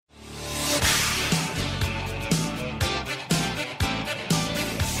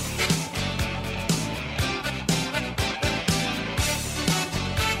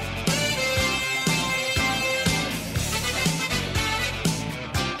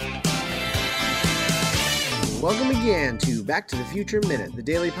Welcome again to Back to the Future Minute, the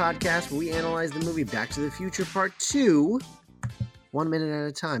daily podcast where we analyze the movie Back to the Future Part 2, 1 minute at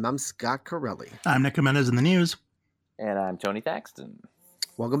a time. I'm Scott Corelli. I'm Nick Jimenez in the news. And I'm Tony Thaxton.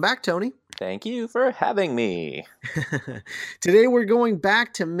 Welcome back, Tony. Thank you for having me. Today we're going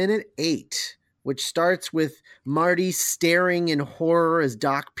back to minute 8, which starts with Marty staring in horror as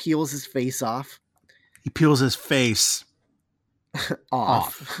Doc peels his face off. He peels his face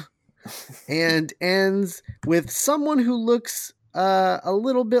off. And ends with someone who looks a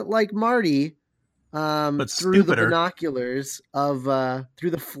little bit like Marty, but through stupider. the binoculars of through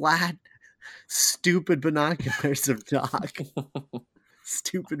the flat, stupid binoculars of Doc.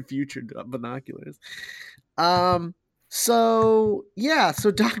 Stupid future binoculars. So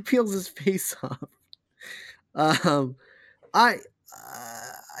Doc peels his face off.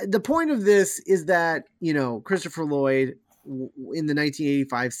 The point of this is that, Christopher Lloyd in the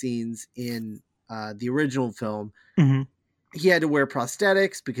 1985 scenes in the original film, he had to wear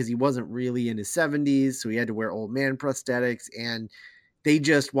prosthetics because he wasn't really in his 70s. So he had to wear old man prosthetics, and they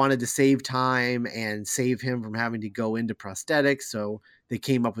just wanted to save time and save him from having to go into prosthetics. So they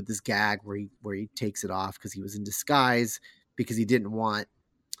came up with this gag where he takes it off because he was in disguise because he didn't want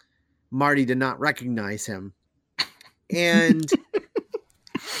Marty to not recognize him. And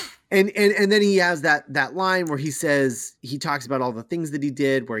and then he has that line where he talks about all the things that he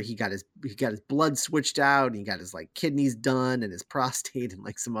did, where he got his blood switched out, and he got his kidneys done and his prostate and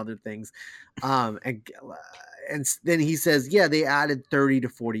some other things. And then he says, yeah, they added 30 to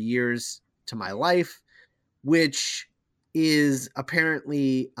 40 years to my life, which is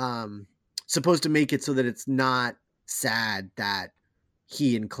apparently supposed to make it so that it's not sad that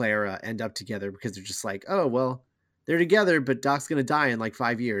he and Clara end up together, because they're just like, oh, well, they're together, but Doc's going to die in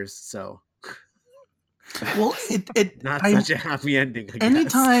 5 years. So, well, such a happy ending. I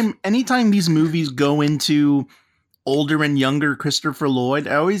guess. Anytime these movies go into older and younger Christopher Lloyd,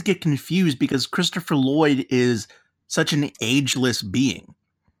 I always get confused because Christopher Lloyd is such an ageless being.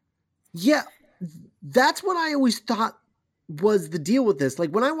 Yeah, that's what I always thought was the deal with this.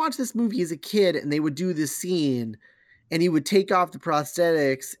 When I watched this movie as a kid and they would do this scene and he would take off the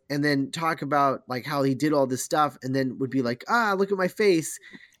prosthetics and then talk about how he did all this stuff, and then would be like, look at my face.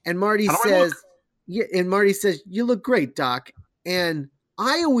 And Marty says, you look great, Doc. And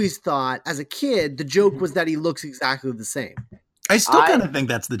I always thought as a kid, the joke was that he looks exactly the same. I still kind of think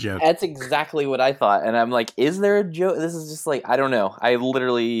that's the joke. That's exactly what I thought. And I'm like, is there a joke? This is just I don't know.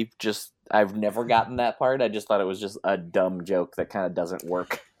 I've never gotten that part. I just thought it was just a dumb joke that kind of doesn't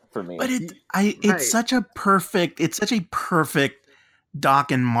work for me. But it's such a perfect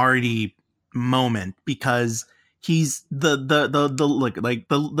Doc and Marty moment, because he's the look,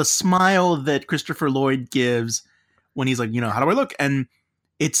 the smile that Christopher Lloyd gives when he's like, how do I look? And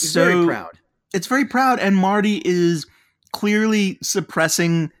he's very proud. It's very proud, and Marty is clearly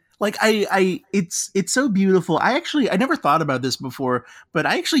suppressing. It's so beautiful. I never thought about this before, but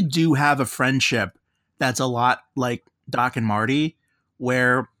I actually do have a friendship that's a lot like Doc and Marty,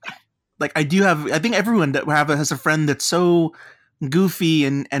 where I think everyone that has a friend that's so goofy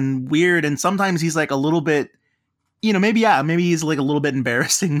and weird, and sometimes he's a little bit, maybe he's a little bit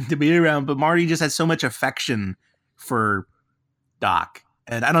embarrassing to be around, but Marty just has so much affection for Doc,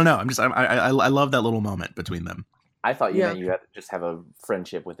 and I don't know, I love that little moment between them. I thought you meant you had to just have a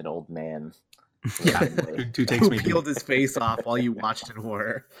friendship with an old man. Yeah, who peeled his face off while you watched in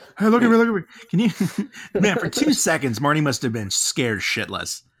horror. Hey, look at me! Can you, man? For 2 seconds, Marty must have been scared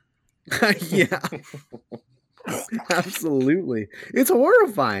shitless. Yeah, absolutely. It's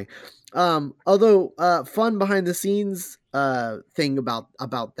horrifying. Although fun behind the scenes thing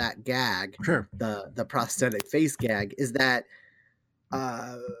about that gag, sure, the prosthetic face gag, is that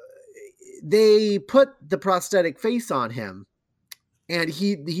they put the prosthetic face on him, and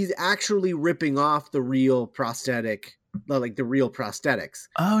he's actually ripping off the real prosthetic, the real prosthetics.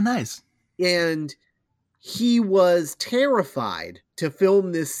 Oh, nice. And he was terrified to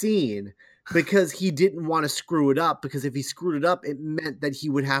film this scene because he didn't want to screw it up, because if he screwed it up, it meant that he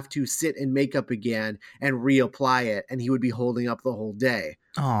would have to sit in makeup again and reapply it, and he would be holding up the whole day.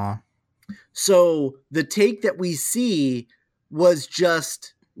 Aw. So the take that we see was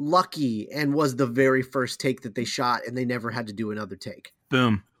just lucky and was the very first take that they shot, and they never had to do another take.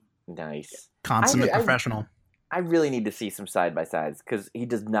 Boom. Nice. Consummate professional. I really need to see some side-by-sides, because he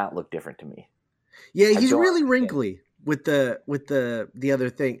does not look different to me. Yeah, he's really wrinkly with the other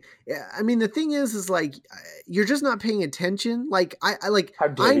thing. I mean, the thing is you're just not paying attention.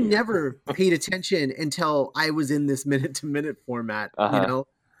 I never paid attention until I was in this minute to minute format,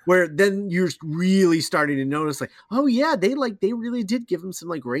 where then you're really starting to notice like, oh yeah, they really did give him some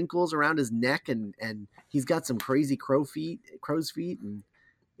like wrinkles around his neck, and he's got some crazy crow's feet, and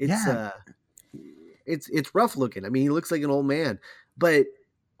it's rough looking. I mean, he looks like an old man, but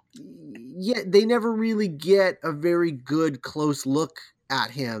yeah, they never really get a very good close look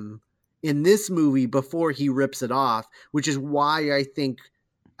at him in this movie before he rips it off, which is why I think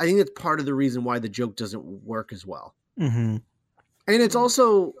that's part of the reason why the joke doesn't work as well. Mm-hmm. And it's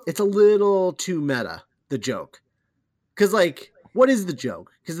a little too meta, the joke. Because, like, what is the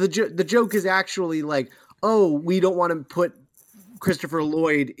joke? Because the joke is actually like, oh, we don't want to put Christopher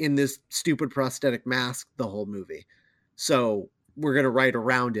Lloyd in this stupid prosthetic mask the whole movie, so we're going to write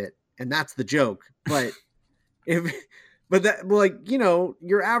around it. And that's the joke. But your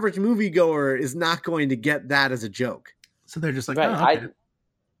average moviegoer is not going to get that as a joke. So they're just like, right. Oh, okay.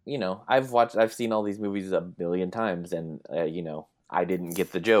 I've seen all these movies a billion times, and I didn't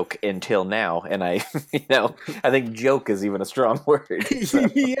get the joke until now, and I think joke is even a strong word. So.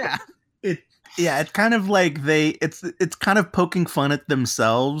 It's kind of like it's kind of poking fun at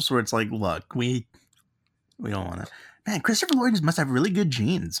themselves, where it's like, look, we don't want to. Man, Christopher Lloyd must have really good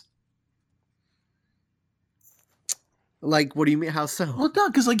genes. Like, what do you mean? How so? Well, no,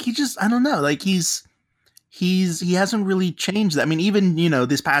 because like I don't know, like he hasn't really changed. I mean, even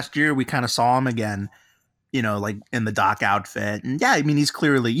this past year we kind of saw him again, like in the Doc outfit, and yeah, I mean he's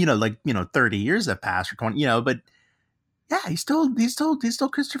clearly 30 years have passed or 20, but yeah, he's still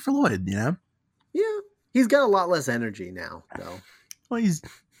Christopher Lloyd, Yeah, he's got a lot less energy now, though. Well,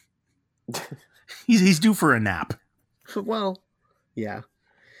 he's due for a nap. Well, yeah.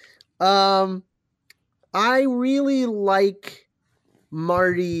 I really like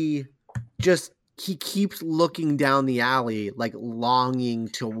Marty. He keeps looking down the alley, like longing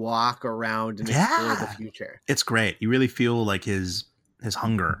to walk around and explore the future. It's great. You really feel like his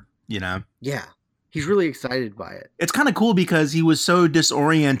hunger, Yeah. He's really excited by it. It's kind of cool because he was so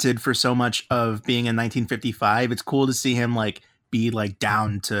disoriented for so much of being in 1955. It's cool to see him like be like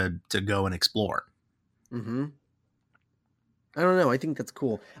down to go and explore. Mm-hmm. I don't know. I think that's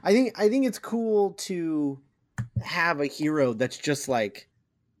cool. I think it's cool to have a hero that's just like,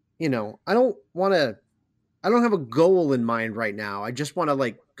 I don't have a goal in mind right now. I just want to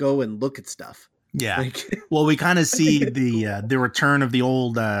like go and look at stuff. Yeah. Well, we kind of see the return of the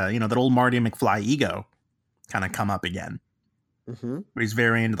old, that old Marty McFly ego kind of come up again. Mm-hmm. Where he's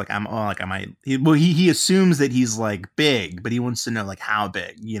very into he assumes that he's like big, but he wants to know like how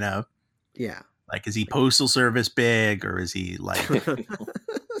big, Yeah. Like, is he Postal Service big, or is he like?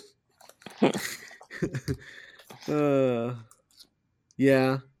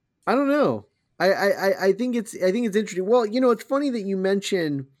 Yeah, I don't know. I think it's interesting. Well, it's funny that you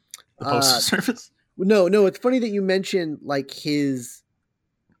mention the Postal Service. No, it's funny that you mention like his,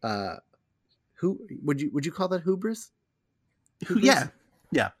 who would you call that hubris? Yeah,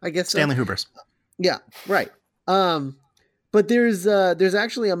 I guess Stanley Hubris. Yeah, right. But there's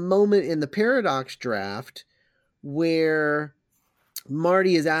actually a moment in the Paradox draft where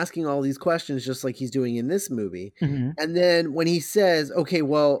Marty is asking all these questions just like he's doing in this movie. Mm-hmm. And then when he says, okay,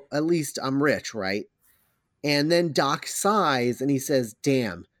 well, at least I'm rich, right? And then Doc sighs and he says,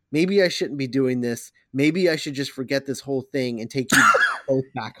 damn, maybe I shouldn't be doing this. Maybe I should just forget this whole thing and take you both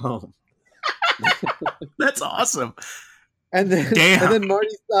back home. That's awesome. And then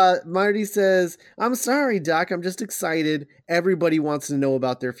Marty says, I'm sorry, Doc. I'm just excited. Everybody wants to know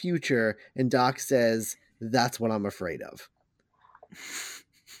about their future. And Doc says, that's what I'm afraid of.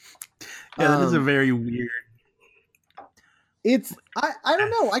 Yeah, that is a very weird. It's I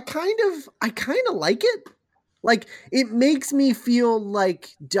don't know. I kind of like it. Like, it makes me feel like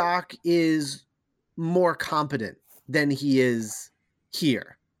Doc is more competent than he is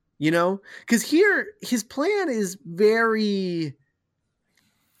here. Because here his plan is very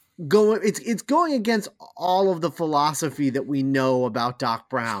it's going against all of the philosophy that we know about Doc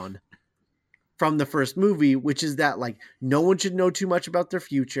Brown from the first movie, which is that like no one should know too much about their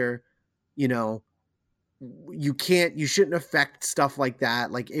future. You shouldn't affect stuff like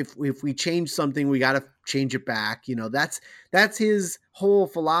that. Like if we change something, we got to change it back. That's his whole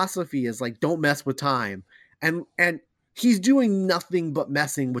philosophy is like, don't mess with time. And he's doing nothing but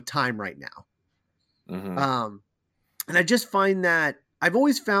messing with time right now. Mm-hmm. And I just find that I've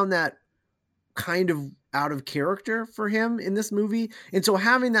always found that kind of out of character for him in this movie. And so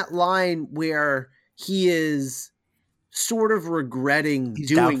having that line where he is sort of regretting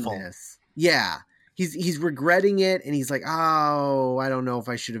doing this. Yeah. He's regretting it. And he's like, oh, I don't know if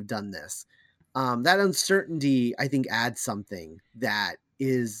I should have done this. That uncertainty, I think, adds something that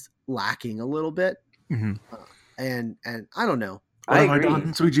is lacking a little bit. Mm-hmm. And I don't know. What I have agree. I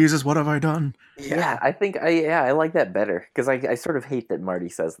done? Sweet Jesus, what have I done? Yeah, I think I like that better because I sort of hate that Marty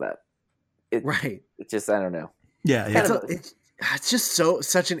says that. Right. It just I don't know. Yeah, yeah. It's just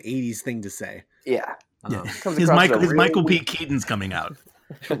such an 80s thing to say. Yeah. His Michael P. Keaton's coming out.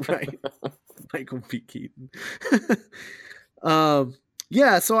 Right. Michael P. Keaton.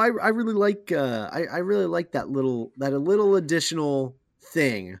 Yeah, so I really like I really like that little additional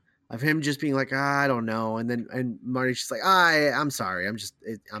thing of him just being like, I don't know, and Marty's just like, I'm sorry, I'm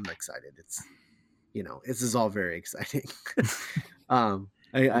excited. It's this is all very exciting. I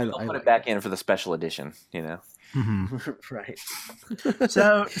put it back in for the special edition, Mm-hmm. Right.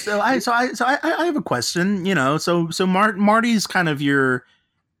 So I have a question. So Marty's kind of your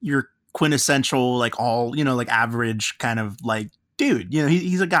quintessential like all like average kind of like dude.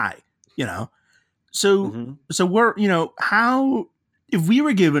 He's a guy. So so we're how if we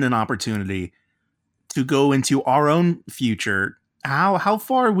were given an opportunity to go into our own future, how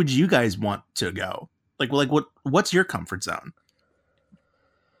far would you guys want to go? Like what's your comfort zone?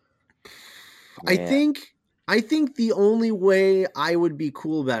 Yeah. I think the only way I would be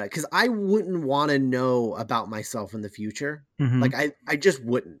cool about it, because I wouldn't want to know about myself in the future. Mm-hmm. Like I just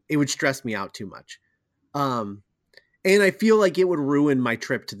wouldn't. It would stress me out too much. And I feel like it would ruin my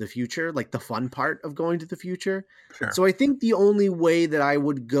trip to the future, like the fun part of going to the future. Sure. So I think the only way that I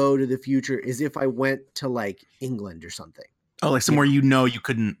would go to the future is if I went to like England or something. Oh, like somewhere you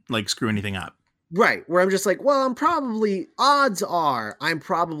couldn't like screw anything up. Right. Where I'm just like, well, odds are I'm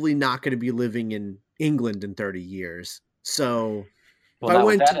probably not going to be living in England in 30 years. So if I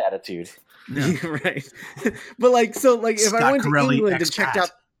went with that attitude. Yeah. Right. But if I went to England and checked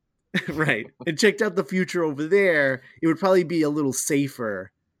out right. And checked out the future over there, it would probably be a little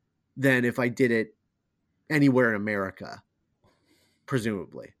safer than if I did it anywhere in America.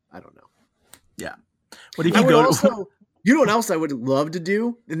 Presumably. I don't know. Yeah. What if you go also, you know what else I would love to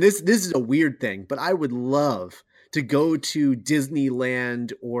do? And this is a weird thing, but I would love to go to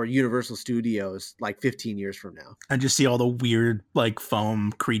Disneyland or Universal Studios like 15 years from now. And just see all the weird like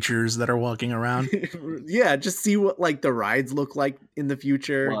foam creatures that are walking around. Yeah, just see what like the rides look like in the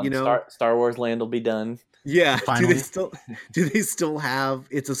future. Star Wars Land will be done. Yeah. Finally. Do they still have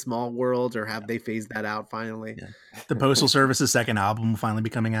It's a Small World, or have they phased that out finally? Yeah. The Postal Service's second album will finally be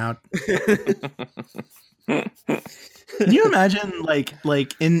coming out. Can you imagine like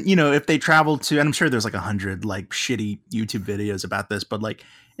in if they travel to, and I'm sure there's like 100 like shitty YouTube videos about this, but like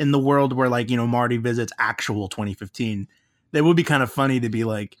in the world where like Marty visits actual 2015, that would be kind of funny to be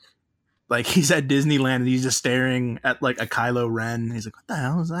like he's at Disneyland and he's just staring at like a Kylo Ren and he's like, what the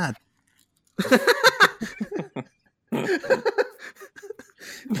hell is that?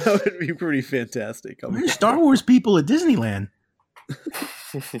 That would be pretty fantastic. There's Star Wars people at Disneyland.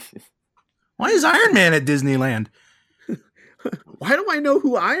 Why is Iron Man at Disneyland? Why do I know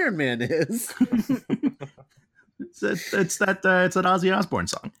who Iron Man is? It's an Ozzy Osbourne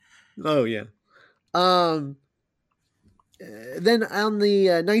song. Oh yeah. Then on the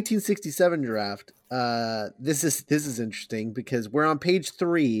 1967 draft, this is interesting because we're on page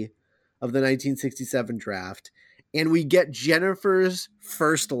 3 of the 1967 draft, and we get Jennifer's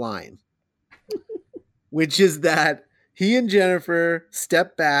first line, which is that he and Jennifer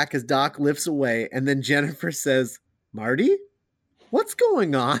step back as Doc lifts away, and then Jennifer says, "Marty, what's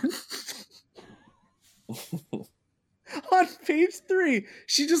going on?" On page 3,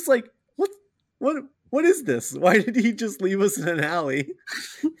 she just like, what is this? Why did he just leave us in an alley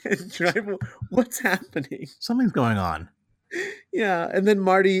and drive? What's happening? Something's going on. Yeah, and then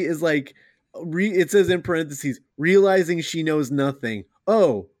Marty is like, it says in parentheses, realizing she knows nothing.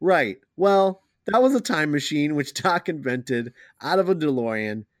 Oh, right. Well, that was a time machine which Doc invented out of a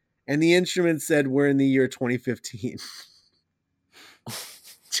DeLorean, and the instrument said we're in the year 2015.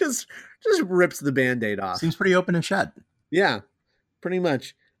 just rips the Band-Aid off. Seems pretty open and shut. Yeah, pretty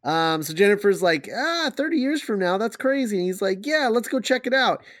much. So Jennifer's like, 30 years from now, that's crazy. And he's like, yeah, let's go check it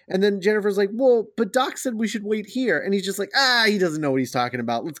out. And then Jennifer's like, well, but Doc said we should wait here. And he's just like, he doesn't know what he's talking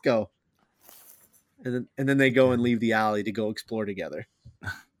about. Let's go. And then they go and leave the alley to go explore together.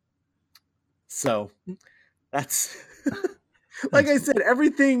 So that's like I said,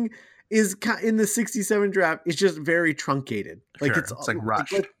 everything is in the 67 draft. It's just very truncated. Like sure. It's like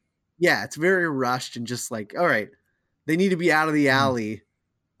rushed. Yeah, it's very rushed and just like, all right, they need to be out of the alley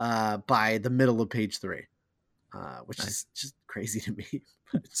by the middle of page 3, which is just crazy to me.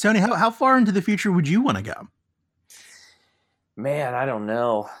 Sony, how far into the future would you want to go? Man, I don't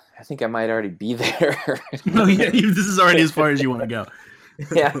know. I think I might already be there. Oh yeah, this is already as far as you want to go.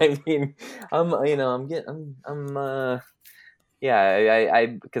 Yeah, I mean,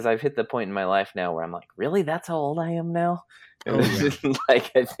 because I've hit the point in my life now where I'm like, really, that's how old I am now.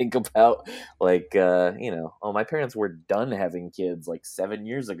 Like I think about like my parents were done having kids like 7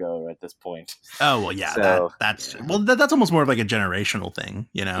 years ago at this point. Oh well, yeah, so, that's almost more of like a generational thing,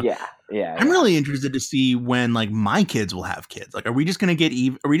 Yeah. I'm really interested to see when like my kids will have kids. Like, are we just gonna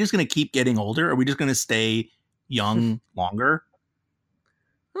are we just gonna keep getting older? Are we just gonna stay young longer?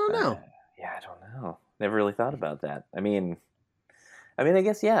 I don't know. I don't know. Never really thought about that. I mean, I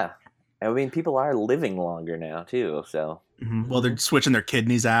guess yeah. I mean, people are living longer now too, so. Mm-hmm. Well, they're switching their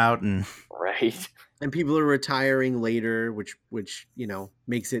kidneys out, and right, and people are retiring later, which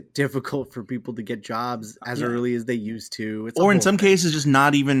makes it difficult for people to get jobs as early as they used to. Or in some cases, just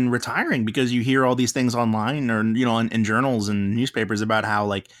not even retiring, because you hear all these things online or in journals and newspapers about how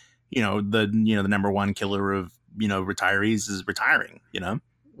like the number one killer of retirees is retiring.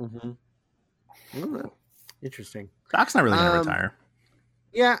 Mm-hmm. Interesting. Doc's not really going to retire.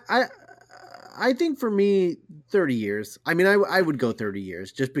 Yeah, I think for me, 30 years. I mean, I would go 30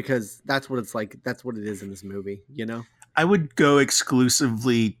 years just because that's what it's like. That's what it is in this movie, I would go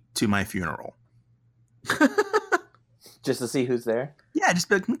exclusively to my funeral. Just to see who's there? Yeah,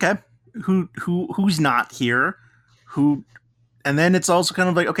 just like, okay, who's not here? And then it's also kind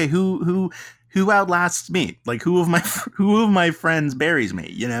of like, okay, who outlasts me? Like who of my friends buries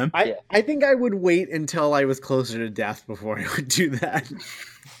me, I think I would wait until I was closer to death before I would do that.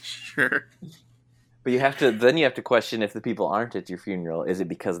 Sure. But you have to question if the people aren't at your funeral, is it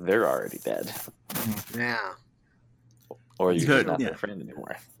because they're already dead? Yeah. Or you're just not their friend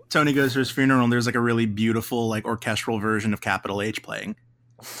anymore. Tony goes to his funeral and there's like a really beautiful like orchestral version of Capital H playing.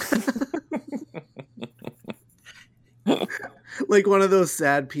 Like one of those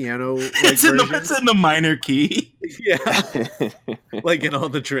sad piano it's in the minor key. Yeah. Like in all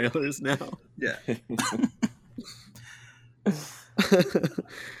the trailers now. Yeah.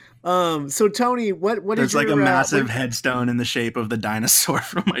 So Tony, what there's like a massive headstone in the shape of the dinosaur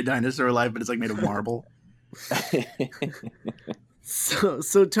from My Dinosaur Life, but it's like made of marble.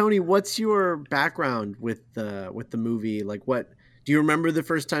 So Tony, what's your background with the movie? Like, what do you remember the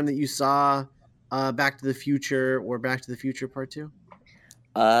first time that you saw Back to the Future or Back to the Future Part 2?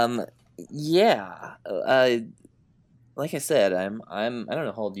 Yeah. Like I said, I don't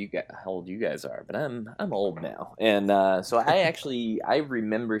know how old you guys are, but I'm old now, and so I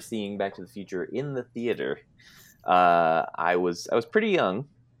remember seeing Back to the Future in the theater. I was pretty young.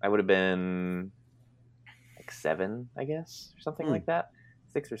 I would have been like 7, I guess, or something like that,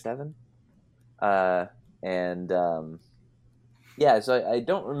 6 or 7. Yeah, so I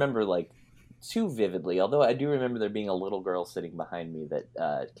don't remember like too vividly, although I do remember there being a little girl sitting behind me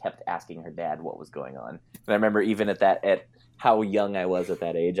that kept asking her dad what was going on. And I remember even at how young I was at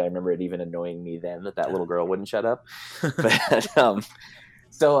that age, I remember it even annoying me then that little girl wouldn't shut up. But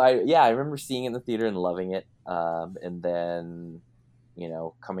so I remember seeing it in the theater and loving it. And then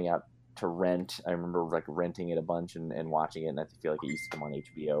coming out to rent, I remember like renting it a bunch and watching it, and I feel like it used to come on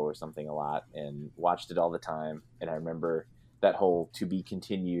HBO or something a lot, and watched it all the time. And I remember that whole to be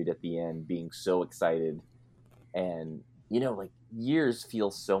continued at the end, being so excited. And like years feel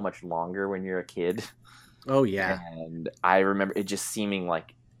so much longer when you're a kid. Oh yeah. And I remember it just seeming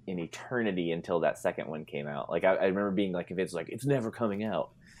like an eternity until that second one came out. Like I remember being like convinced like it's never coming out.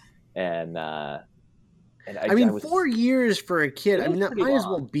 And I mean, 4 years for a kid, I mean, that might as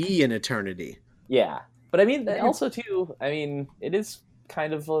well be an eternity. Yeah. But I mean, also too, I mean, it is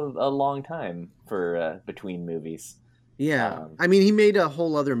kind of a long time for between movies. Yeah. I mean, he made a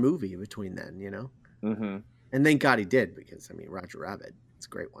whole other movie between then, Mm-hmm. And thank God he did, because I mean, Roger Rabbit, it's a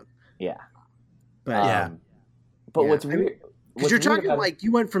great one. Yeah. But but what's weird, because you're talking like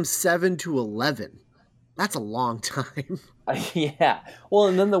you went from 7 to 11. That's a long time. Yeah. Well,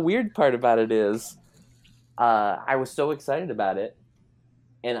 and then the weird part about it is, I was so excited about it,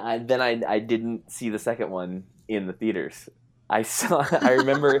 and I didn't see the second one in the theaters. I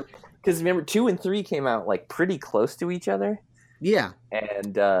remember because 2 and 3 came out like pretty close to each other. Yeah.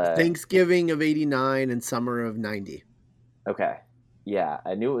 And Thanksgiving of 89 and summer of 90. Okay. Yeah,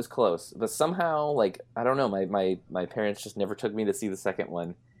 I knew it was close, but somehow, like, I don't know, my parents just never took me to see the second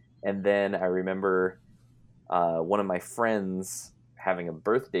one. And then I remember one of my friends having a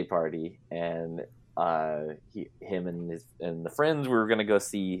birthday party, and him and the friends were going to go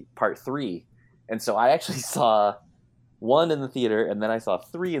see Part 3. And so I actually saw 1 in the theater, and then I saw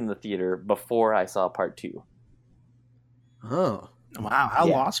 3 in the theater before I saw Part 2. Oh. Wow, how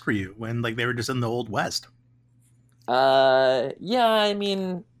lost were you when like they were just in the Old West? Yeah, I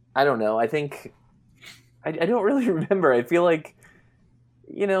mean, I don't know. I think I don't really remember. I feel like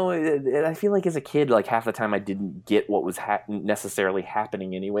you know, I feel like as a kid, like half the time I didn't get what was necessarily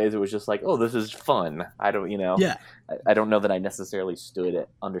happening. Anyways, it was just like, oh, this is fun. I don't, you know, Yeah. I don't know that I necessarily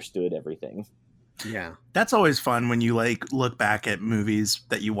understood everything. Yeah, that's always fun when you like look back at movies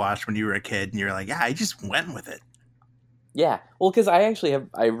that you watched when you were a kid, and you're like, yeah, I just went with it. Yeah, well, because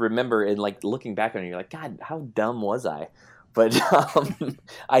I remember in like looking back on it, you're like, God, how dumb was I? But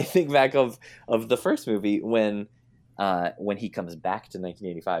I think back of the first movie when he comes back to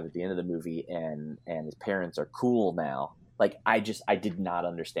 1985 at the end of the movie and his parents are cool now. Like I did not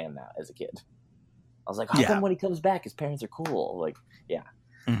understand that as a kid. I was like, how come when he comes back his parents are cool? Like, yeah.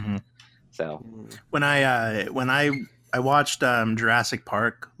 Mm-hmm. So when I watched Jurassic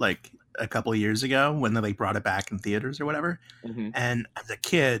Park like a couple of years ago when they like brought it back in theaters or whatever, and as a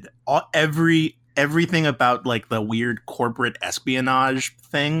kid, everything about like the weird corporate espionage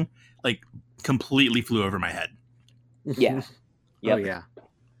thing like completely flew over my head. Yeah. Yep. Oh yeah.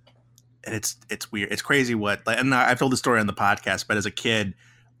 And it's weird. It's crazy what, and I've told the story on the podcast, but as a kid,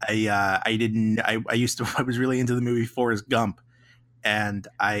 I was really into the movie Forrest Gump, and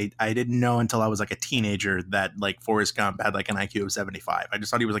I didn't know until I was like a teenager that like Forrest Gump had like an IQ of 75. I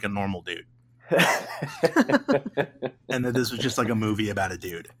just thought he was like a normal dude. And that this was just like a movie about a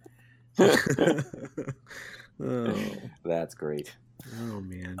dude. Oh, that's great. Oh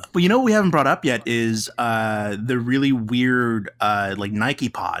man. But you know what we haven't brought up yet is the really weird like Nike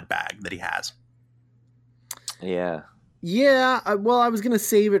Pod bag that he has. Yeah. Yeah, well, I was gonna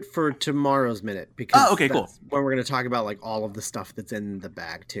save it for tomorrow's minute because okay, cool. When we're gonna talk about like all of the stuff that's in the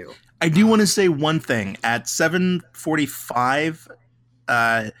bag too. I do want to say one thing. At 7:45,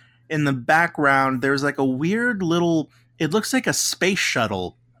 in the background, there's like a weird little. It looks like a space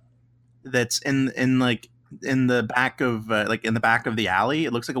shuttle that's in the back of in the back of the alley.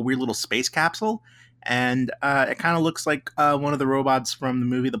 It looks like a weird little space capsule, and it kind of looks like one of the robots from the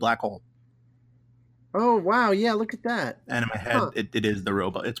movie The Black Hole. Oh wow, yeah, look at that. And in my head, it is the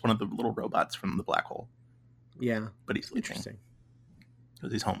robot. It's one of the little robots from The Black Hole. Yeah, but he's sleeping. Interesting.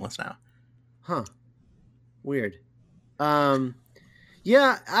 Because he's homeless now. Huh. Weird.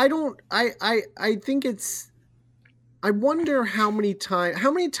 Yeah, I think it's. I wonder how many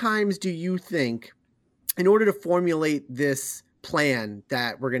times do you think, in order to formulate this plan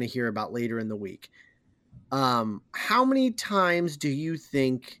that we're going to hear about later in the week, how many times do you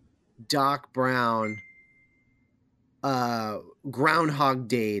think Doc Brown Groundhog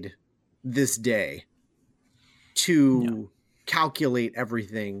Day'd this day to calculate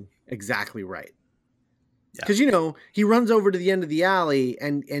everything exactly right? Because he runs over to the end of the alley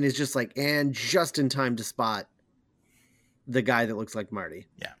and is just like, and just in time to spot the guy that looks like Marty.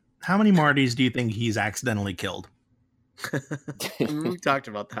 Yeah. How many Martys do you think he's accidentally killed? We've talked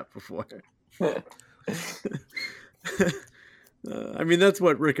about that before. I mean, that's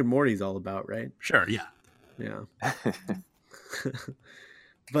what Rick and Morty's all about, right? Sure, yeah. Yeah.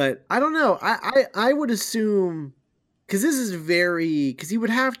 But I don't know. I would assume, because he would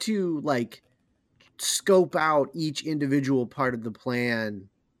have to like scope out each individual part of the plan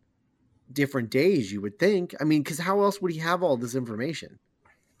different days, you would think. I mean, because how else would he have all this information?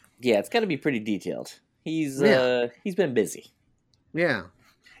 Yeah, it's got to be pretty detailed. He's been busy. Yeah.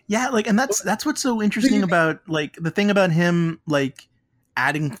 Yeah, like, and that's what's so interesting about like the thing about him like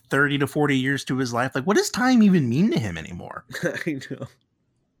adding 30 to 40 years to his life. Like, what does time even mean to him anymore? I know.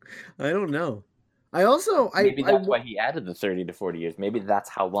 I don't know. Maybe that's why he added the 30 to 40 years. Maybe that's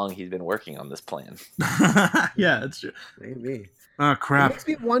how long he's been working on this plan. Yeah, that's true. Maybe. Oh, crap. It makes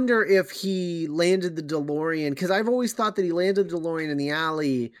me wonder if he landed the DeLorean, because I've always thought that he landed the DeLorean in the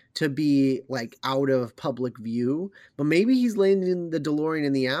alley to be like out of public view, but maybe he's landing the DeLorean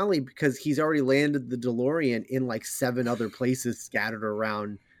in the alley because he's already landed the DeLorean in like 7 other places scattered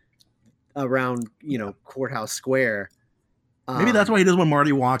around Courthouse Square. Maybe that's why he doesn't want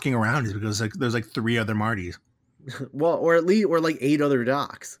Marty walking around, is because like there's like 3 other Martys. Well, or like 8 other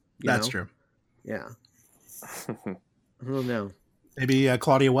Docs. That's true. Yeah. I don't know. Maybe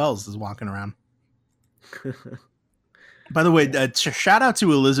Claudia Wells is walking around. By the way, shout out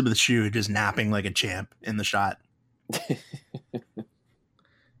to Elizabeth Shue just napping like a champ in the shot.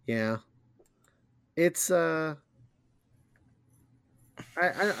 Yeah. It's I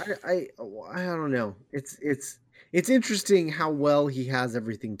don't know. It's interesting how well he has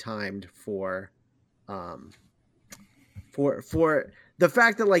everything timed for the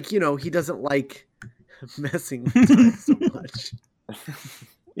fact that he doesn't like messing with time so much.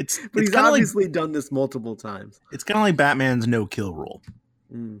 But he's obviously done this multiple times. It's kind of like Batman's no-kill rule.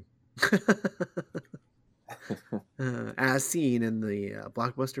 As seen in the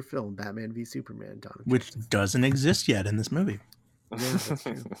blockbuster film Batman v Superman, which doesn't exist yet in this movie.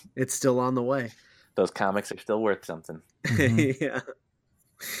 Yeah, it's still on the way. Those comics are still worth something. Yeah.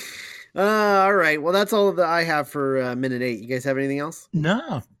 All right. Well, that's all that I have for minute 8. You guys have anything else?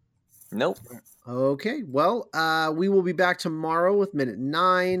 No. Nope. Okay. Well, we will be back tomorrow with minute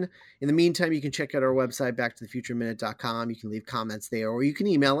 9. In the meantime, you can check out our website, backtothefutureminute.com. You can leave comments there, or you can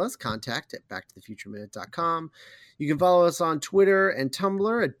email us, contact@backtothefutureminute.com. You can follow us on Twitter and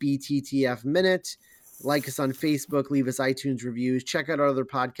Tumblr at BTTFminute. Like us on Facebook, leave us iTunes reviews. Check out our other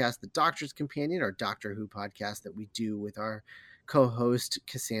podcast, The Doctor's Companion, our Doctor Who podcast that we do with our co-host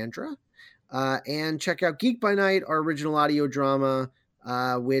Cassandra. And check out Geek by Night, our original audio drama,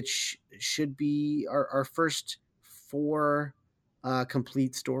 which should be our first 4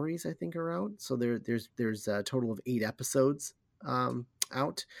 complete stories, I think, are out. So there's a total of 8 episodes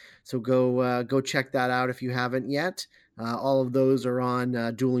out. So go check that out if you haven't yet. All of those are on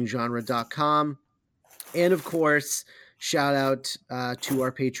duelinggenre.com. And of course, shout out to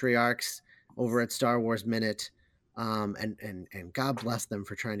our patriarchs over at Star Wars Minute, and God bless them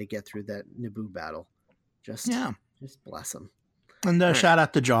for trying to get through that Naboo battle. Just bless them. And shout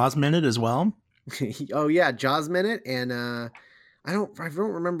out to Jaws Minute as well. Oh yeah, Jaws Minute, and I don't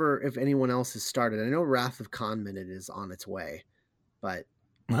remember if anyone else has started. I know Wrath of Khan Minute is on its way, but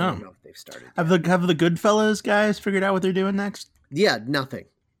I don't know if they've started. Have the Goodfellas guys figured out what they're doing next? Yeah, nothing.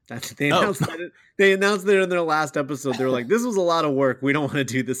 They announced they announced that in their last episode. They were like, "This was a lot of work. We don't want to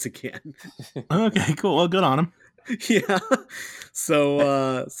do this again." Okay, cool. Well, good on them. Yeah.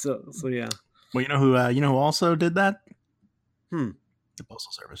 So yeah. Well, you know who also did that? The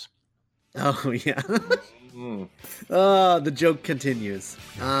Postal Service. Oh yeah. The joke continues.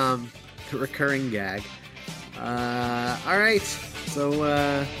 The recurring gag. All right. So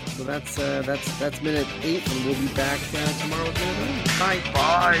that's minute 8, and we'll be back tomorrow with minute 9.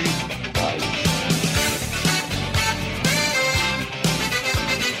 Bye. Bye.